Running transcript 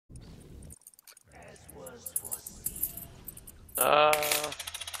Ah,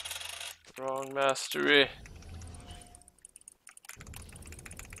 wrong mastery.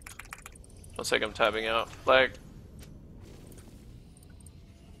 One sec, I'm tabbing out. Like,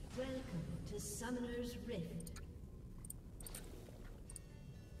 Welcome to Summoner's Rift.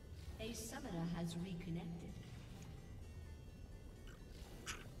 A summoner has reconnected.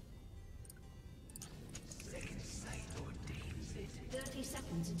 Second sight ordains it. 30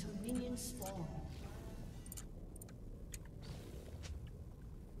 seconds until minions spawn.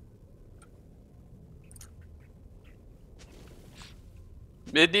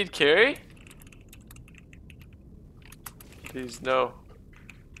 mid need carry? Please no.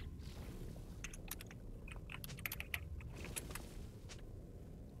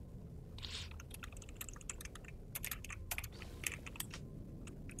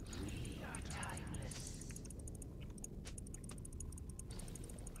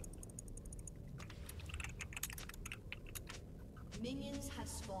 Minions have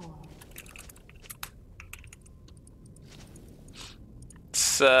spawned.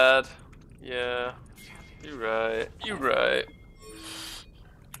 Sad. Yeah. You're right. You're right.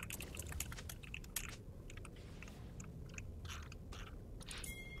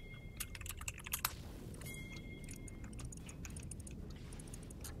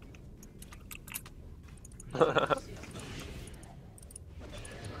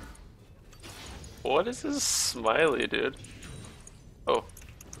 What is this smiley, dude? Oh.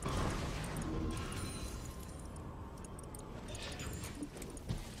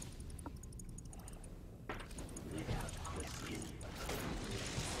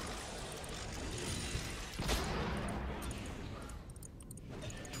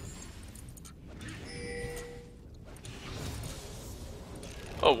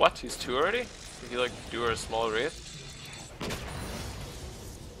 Oh, what? He's two already? Did he like do a small wraith?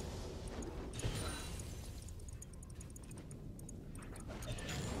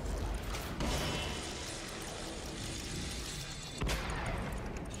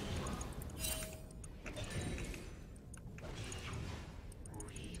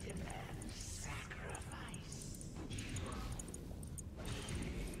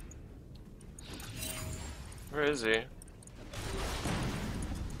 Where is he?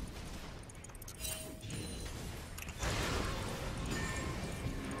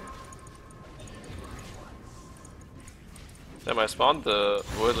 Damn, I spawned the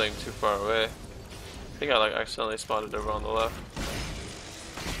voidling too far away. I think I like accidentally spawned it over on the left.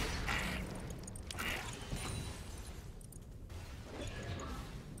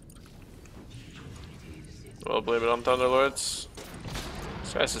 Well, blame it on Thunderlords.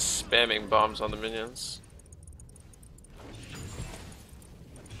 This guy's just spamming bombs on the minions.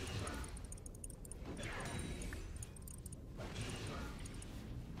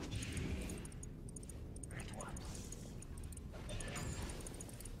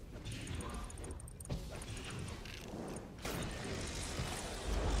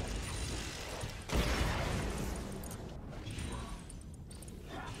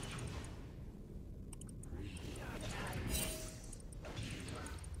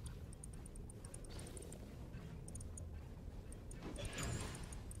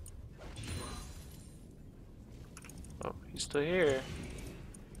 Oh, he's still here.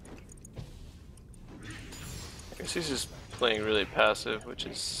 I guess he's just playing really passive, which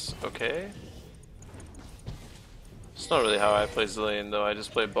is okay. It's not really how I play Zilean though, I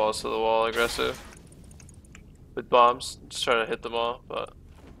just play balls to the wall aggressive. With bombs, just try to hit them all, but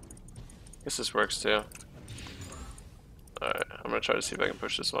I guess this works too. Alright, I'm gonna try to see if I can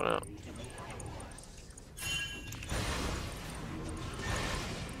push this one out.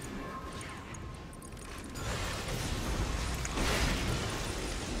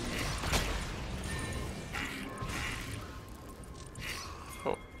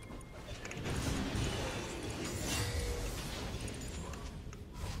 Oh.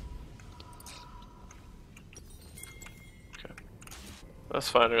 Okay. That's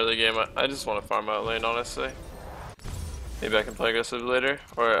fine early game. I just want to farm out lane, honestly. Maybe I can play aggressive later,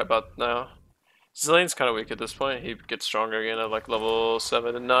 or about now. Zilean's kind of weak at this point. He gets stronger again at like level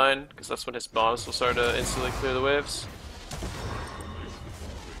 7 and 9, because that's when his bombs will start to instantly clear the waves.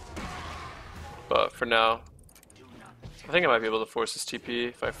 But for now, I think I might be able to force his TP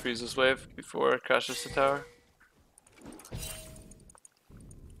if I freeze his wave before it crashes the tower.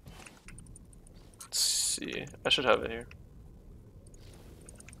 Let's see. I should have it here.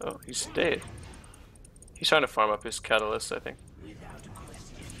 Oh, he stayed. He's trying to farm up his catalyst, I think.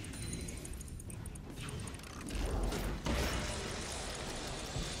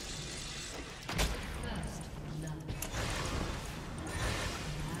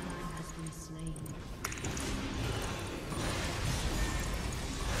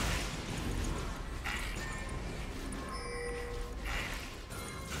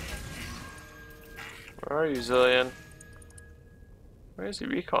 are you, Zilean? Where is he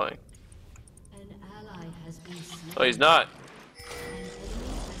recalling? An ally has been slain. Oh, he's not. An enemy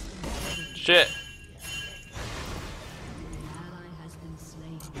has been slain. Shit. An ally has been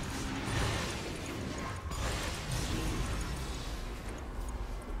slain.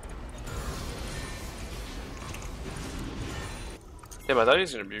 Damn, I thought he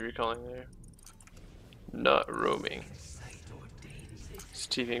was gonna be recalling there. Not roaming. He's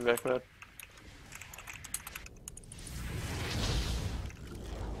TVing back mode.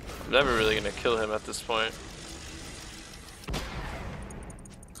 I'm never really gonna kill him at this point.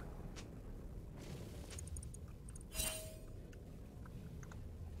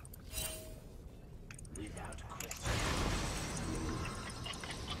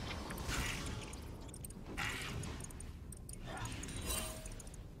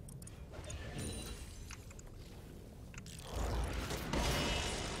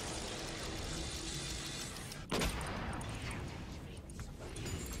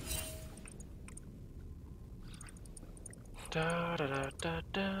 Da, da, da, da,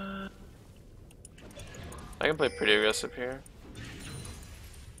 da. I can play pretty aggressive here.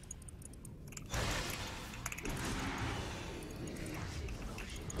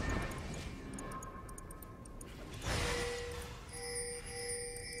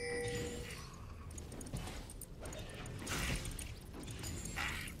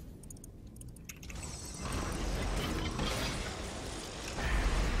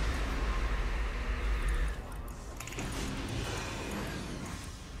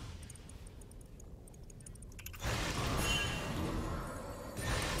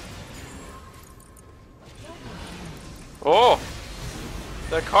 Oh!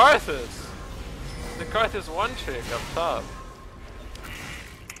 The Karthus! The Karthus one trick up top.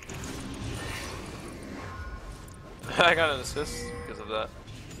 I got an assist because of that.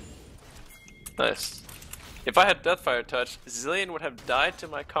 Nice. If I had Deathfire Touch, Zilean would have died to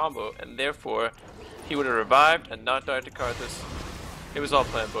my combo, and therefore he would have revived and not died to Karthus. It was all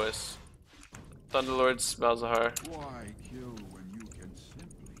planned, boys. Thunderlords, Malzahar. Why kill when you can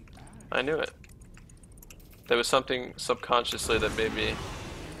simply act? I knew it. There was something subconsciously that made me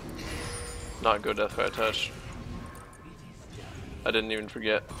not go Deathfire Touch. I didn't even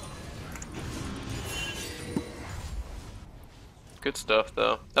forget. Good stuff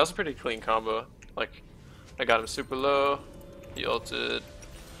though. That was a pretty clean combo. Like, I got him super low, he ulted.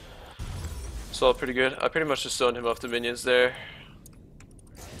 It's all pretty good. I pretty much just zoned him off the minions there.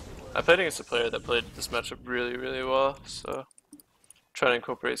 I played against a player that played this matchup really, really well, so trying to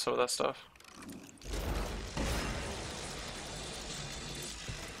incorporate some of that stuff.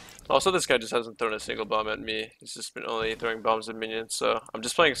 Also, this guy just hasn't thrown a single bomb at me. He's just been only throwing bombs at minions, so I'm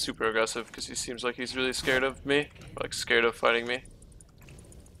just playing super aggressive because he seems like he's really scared of me, like scared of fighting me.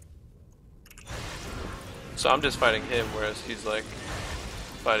 So I'm just fighting him, whereas he's like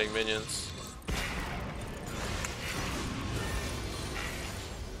fighting minions.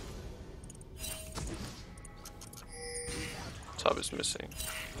 Top is missing.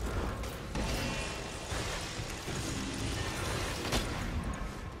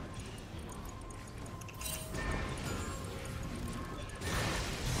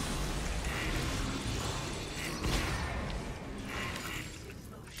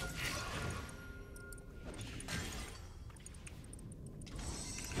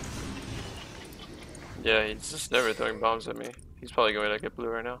 Yeah, he's just never throwing bombs at me. He's probably going to get blue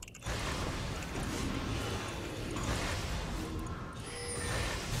right now.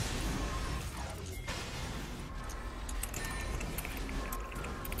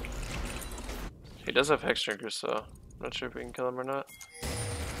 He does have Hex Drinkers, so I'm not sure if we can kill him or not.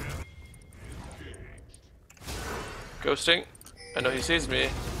 Ghosting. I know he sees me.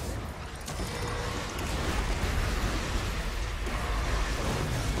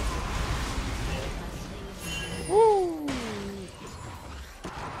 Woo!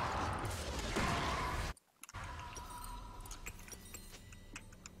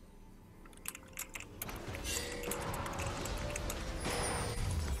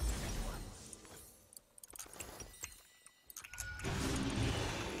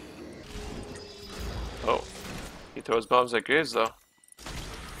 Oh, he throws bombs at Graves though.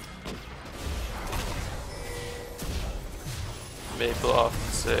 Maple off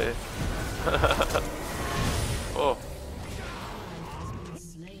the save. Oh.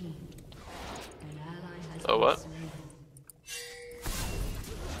 Oh, what?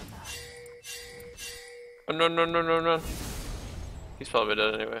 Oh, no, no, no, no, no. He's probably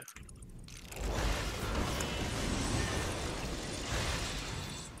dead anyway.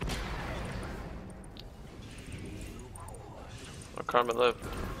 Oh, Karma lived.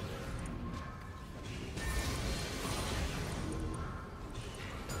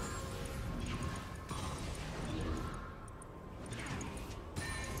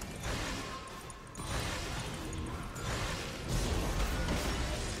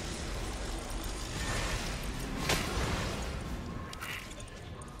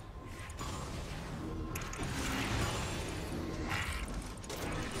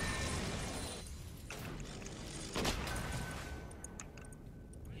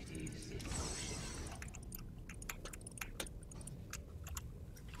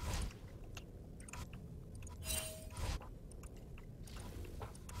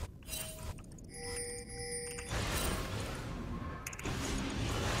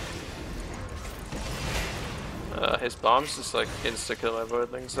 his bombs just like insta kill my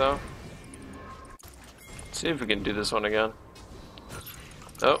voidlings though. Let's see if we can do this one again.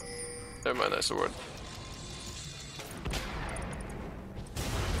 Oh, never mind, that's a word.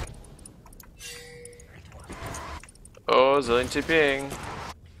 Oh, Zilean TPing.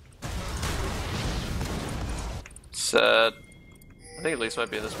 Sad. I think Elise might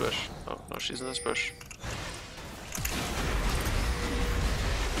be in this bush. Oh, no, she's in this bush.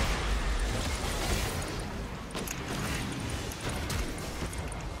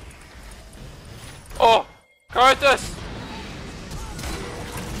 Oh! Carthus!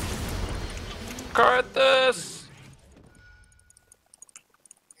 Carthus!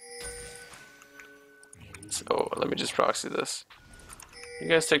 So, let me just proxy this. You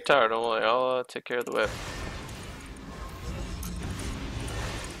guys take tower, don't worry. I'll take care of the whip.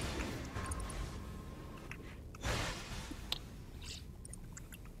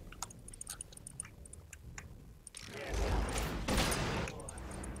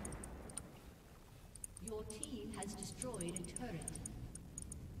 Your team has destroyed a turret.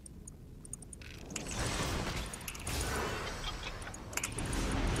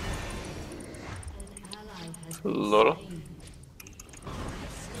 An ally has been Loro. slain.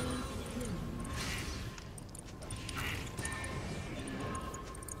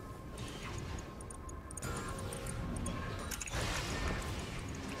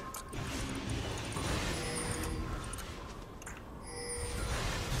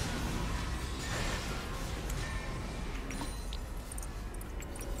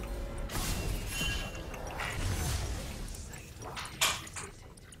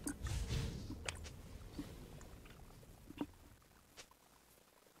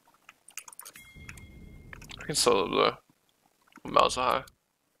 I can solo blue. Malzahar.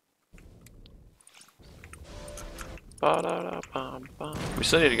 We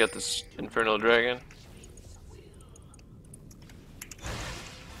still need to get this Infernal Dragon.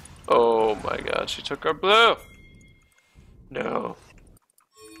 Oh my god, she took our blue! No.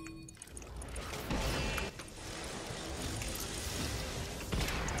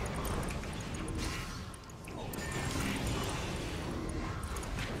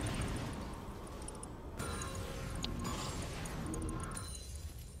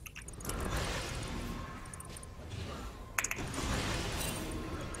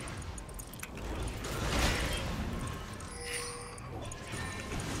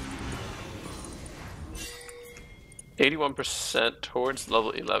 %, towards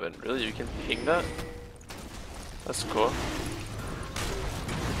level 11. Really, you can ping that? That's cool.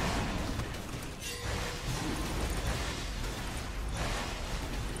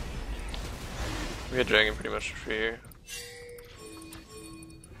 We got dragon pretty much for free here.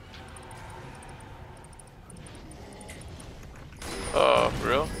 Oh, for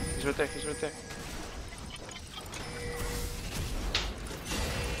real? He's right there, he's right there.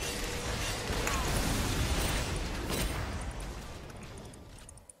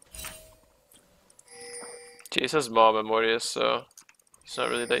 Jace has Mob and Mortius, so it's not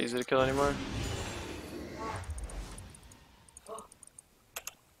really that easy to kill anymore.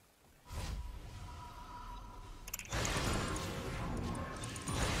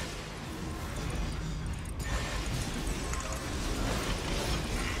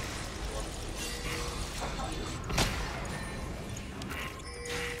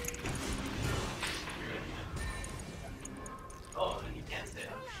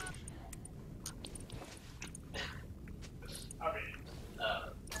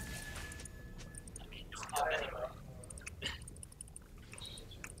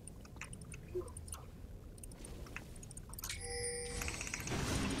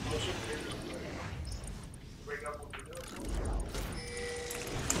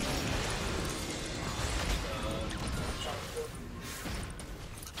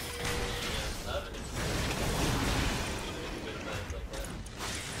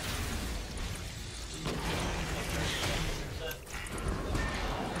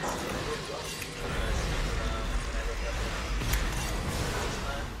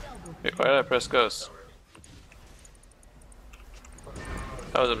 Wait, why did I press ghost?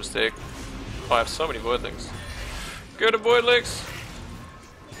 That was a mistake. Oh, I have so many voidlings. Go to voidlings!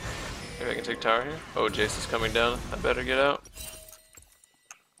 Maybe I can take tower here. Oh, Jace is coming down. I better get out.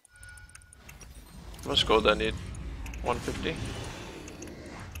 How much gold do I need? 150?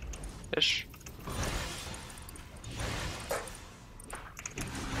 Ish.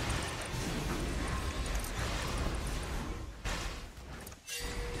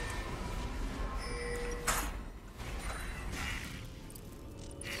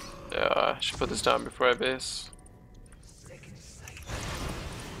 Yeah, I should put this down before I base.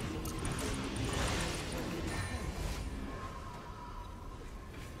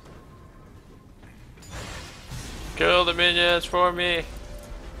 Kill the minions for me.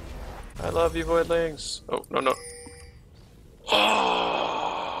 I love you, voidlings. Oh, no, no.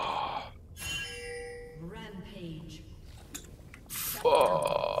 Oh, Rampage.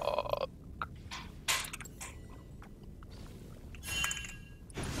 fuck.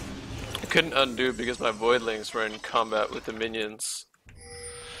 I couldn't undo because my voidlings were in combat with the minions.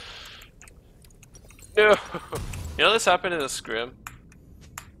 No. You know this happened in a scrim?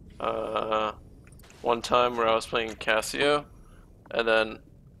 One time where I was playing Cassio, and then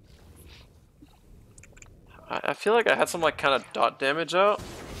I feel like I had some like kind of dot damage out.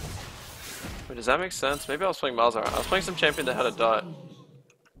 Wait, does that make sense? Maybe I was playing Malzahar. I was playing some champion that had a dot,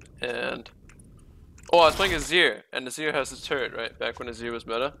 and oh, I was playing Azir, and Azir has his turret, right? Back when Azir was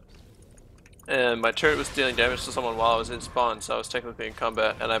meta, and my turret was dealing damage to someone while I was in spawn, so I was technically in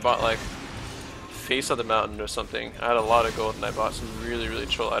combat, and I bought like Face of the Mountain or something. I had a lot of gold, and I bought some really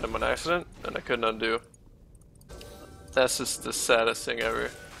troll item on accident, and I couldn't undo. That's just the saddest thing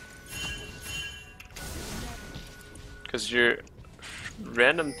ever. Because your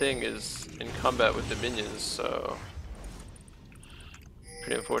random thing is in combat with the minions, so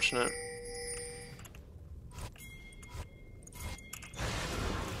pretty unfortunate.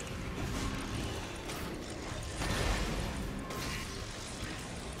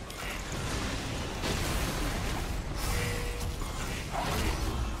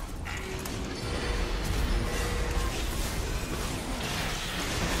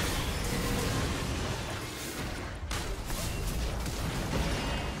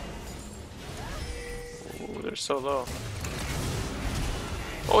 They're so low.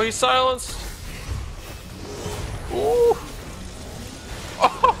 Oh, he's silenced! Ooh!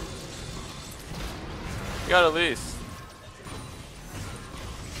 Oh! You got at least.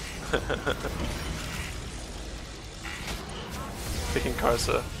 Picking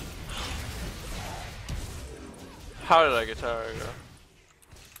Karsa. How did I get tower aggro?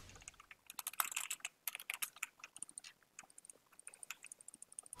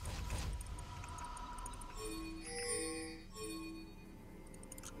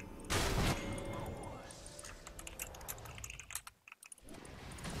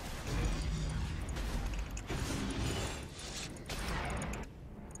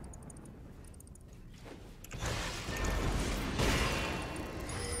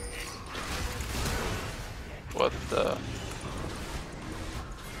 What the?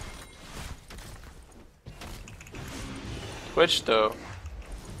 Twitch though.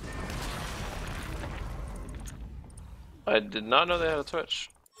 I did not know they had a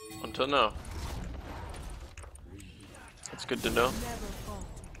Twitch until now. That's good to know.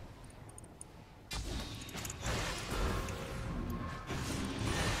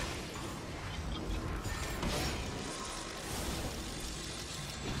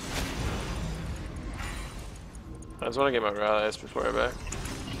 I just want to get my rallies before I back.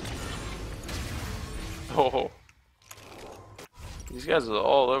 Oh, these guys are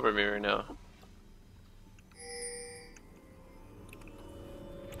all over me right now.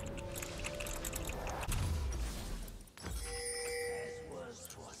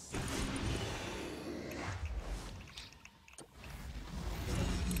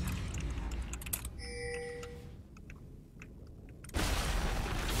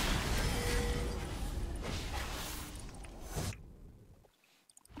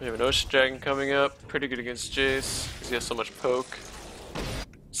 We have an Ocean Dragon coming up, pretty good against Jace, because he has so much poke.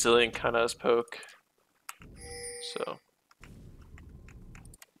 Zilean kinda has poke. So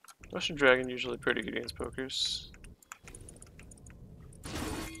Ocean Dragon usually pretty good against pokers.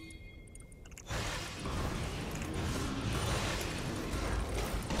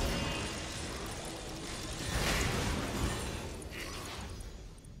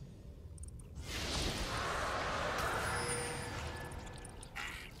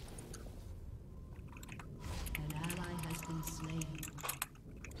 An ally has been slain.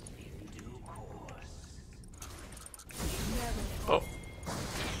 Oh.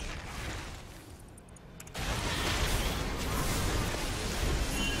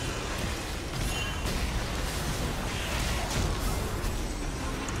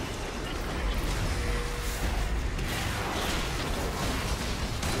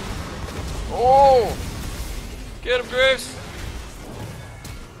 Oh! Get him, Graves!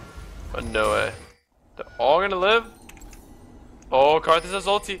 But no way. They're all gonna live? Oh, Karthus has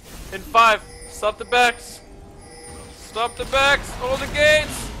ulti. In 5. Stop the backs. Stop the backs. Hold the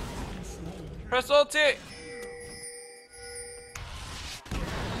gates. Press ulti.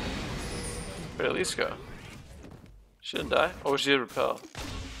 But at least go. She didn't die. Oh, she did repel.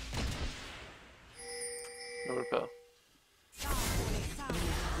 No repel.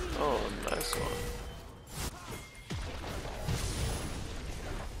 Oh, nice one.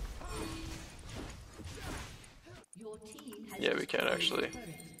 actually.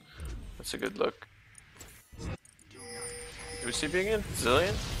 That's a good look. Who's he being in?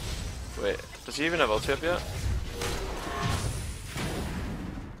 Zilean? Wait, does he even have ulti up yet?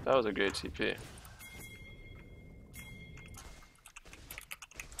 That was a great TP.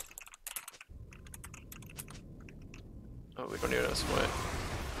 Oh, we don't even have Smite.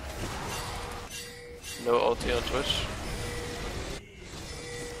 No ulti on Twitch.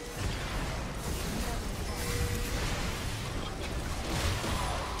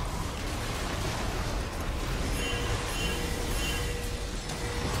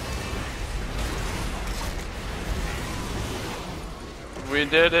 We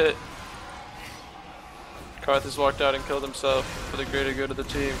did it! Karthus walked out and killed himself for the greater good of the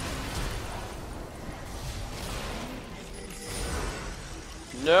team.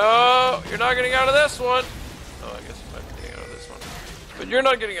 No! You're not getting out of this one! Oh, I guess you might be getting out of this one. But you're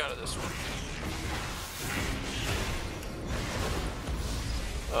not getting out of this one.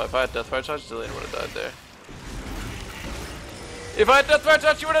 Oh, if I had Deathfire Touch, Zilean would have died there. If I had Deathfire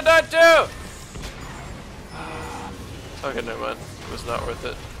Touch, you would have died too! Okay, never mind. It was not worth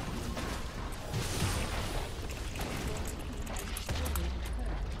it.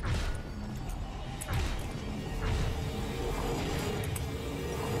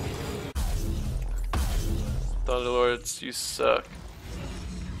 Thunderlords, you suck.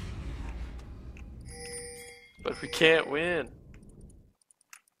 But we can't win.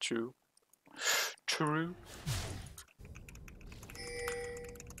 True. True.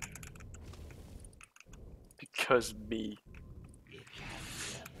 Because me.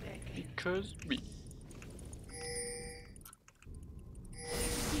 Because me.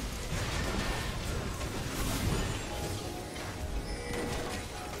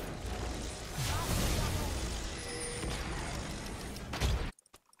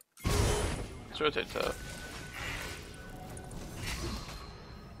 Let's rotate top.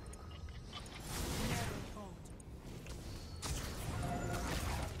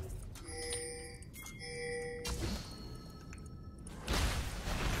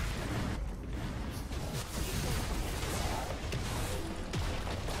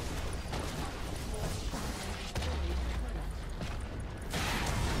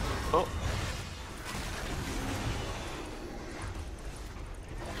 Oh.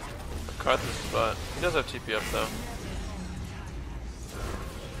 Karthus is bot. He does have TP up though.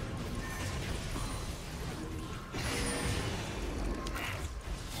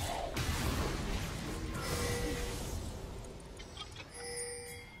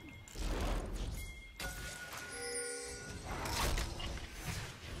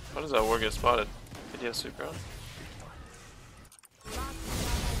 How does that war get spotted? Did he have super on?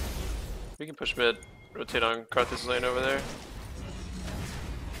 We can push mid, rotate on Karthus' lane over there.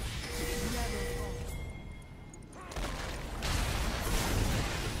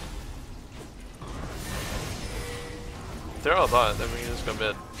 If they're all bot, then we can just go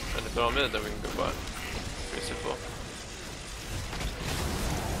mid. And if they're all mid, then we can go bot. Pretty simple.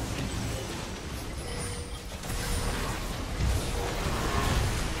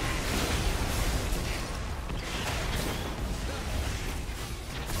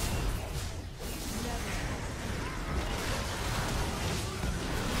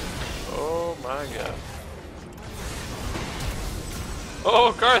 Oh my god.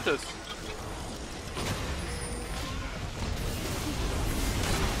 Oh, Karthus!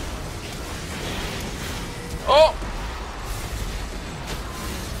 Oh!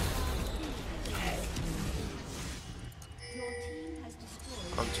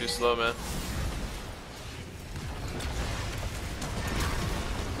 I'm too slow, man.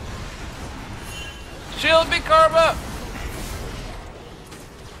 Shield me, Karma!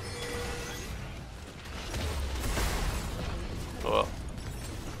 Oh well.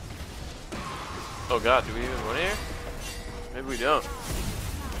 Oh god, do we even win here? Maybe we don't.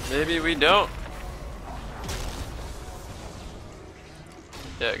 Maybe we don't.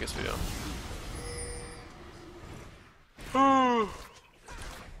 Yeah, I guess we don't.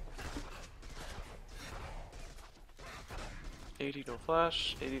 80 no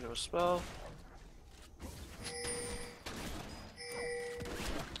flash, 80 no spell.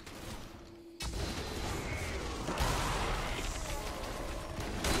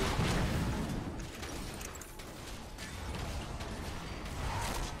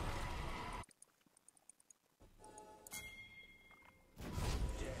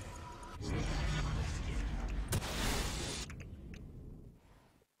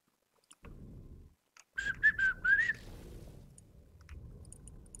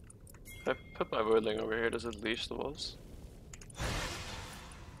 If I put my voidling over here, does it leash the wolves?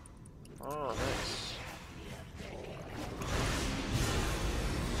 Oh, nice.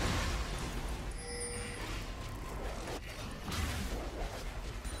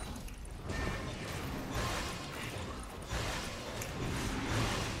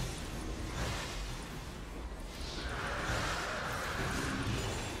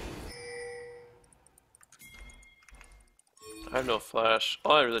 have no flash.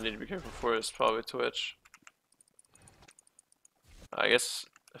 All I really need to be careful for is probably Twitch. I guess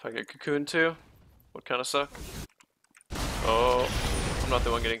if I get cocooned too, would kind of suck. Oh, I'm not the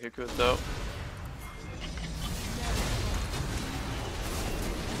one getting cocooned though.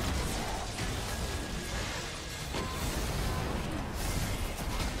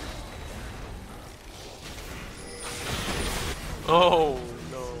 Oh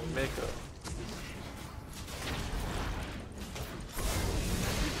no, Mako.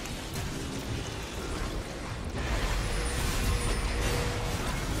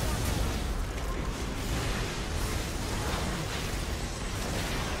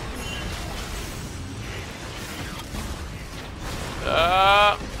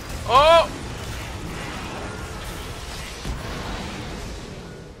 Oh!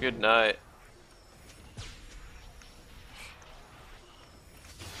 Good night.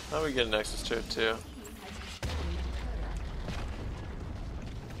 How we get an Nexus to it too?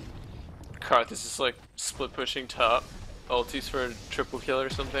 Karth is just like split pushing top. Ultis for a triple kill or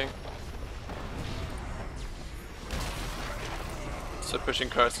something. Split pushing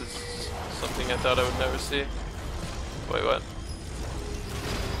Karth is something I thought I would never see. Wait, what?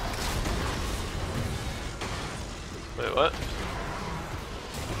 Wait, what?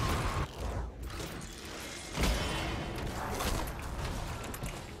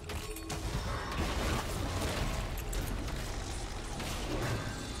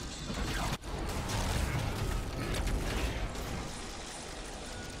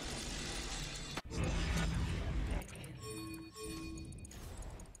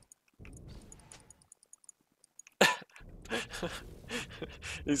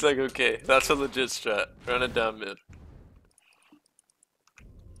 He's like, okay, that's a legit strat. Run it down mid.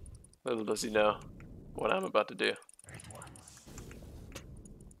 Little does he know what I'm about to do.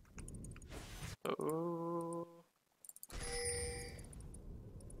 Oh.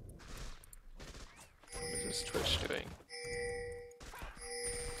 What is this Twitch doing?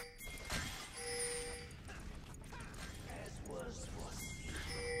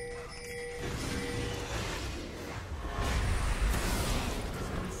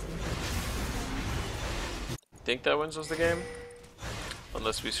 Think that wins us the game?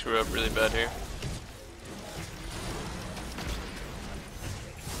 Unless we screw up really bad here.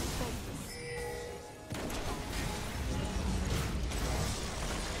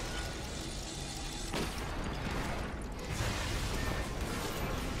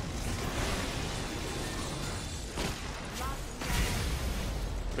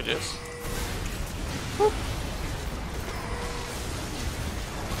 We just.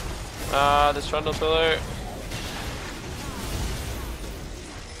 Ah, this Trundle pillar.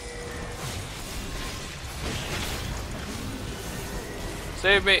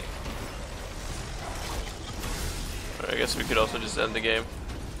 Save me! Or I guess we could also just end the game.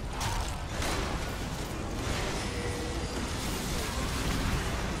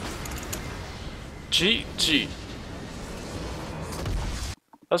 GG.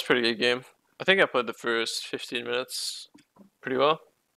 That was a pretty good game. I think I played the first 15 minutes pretty well.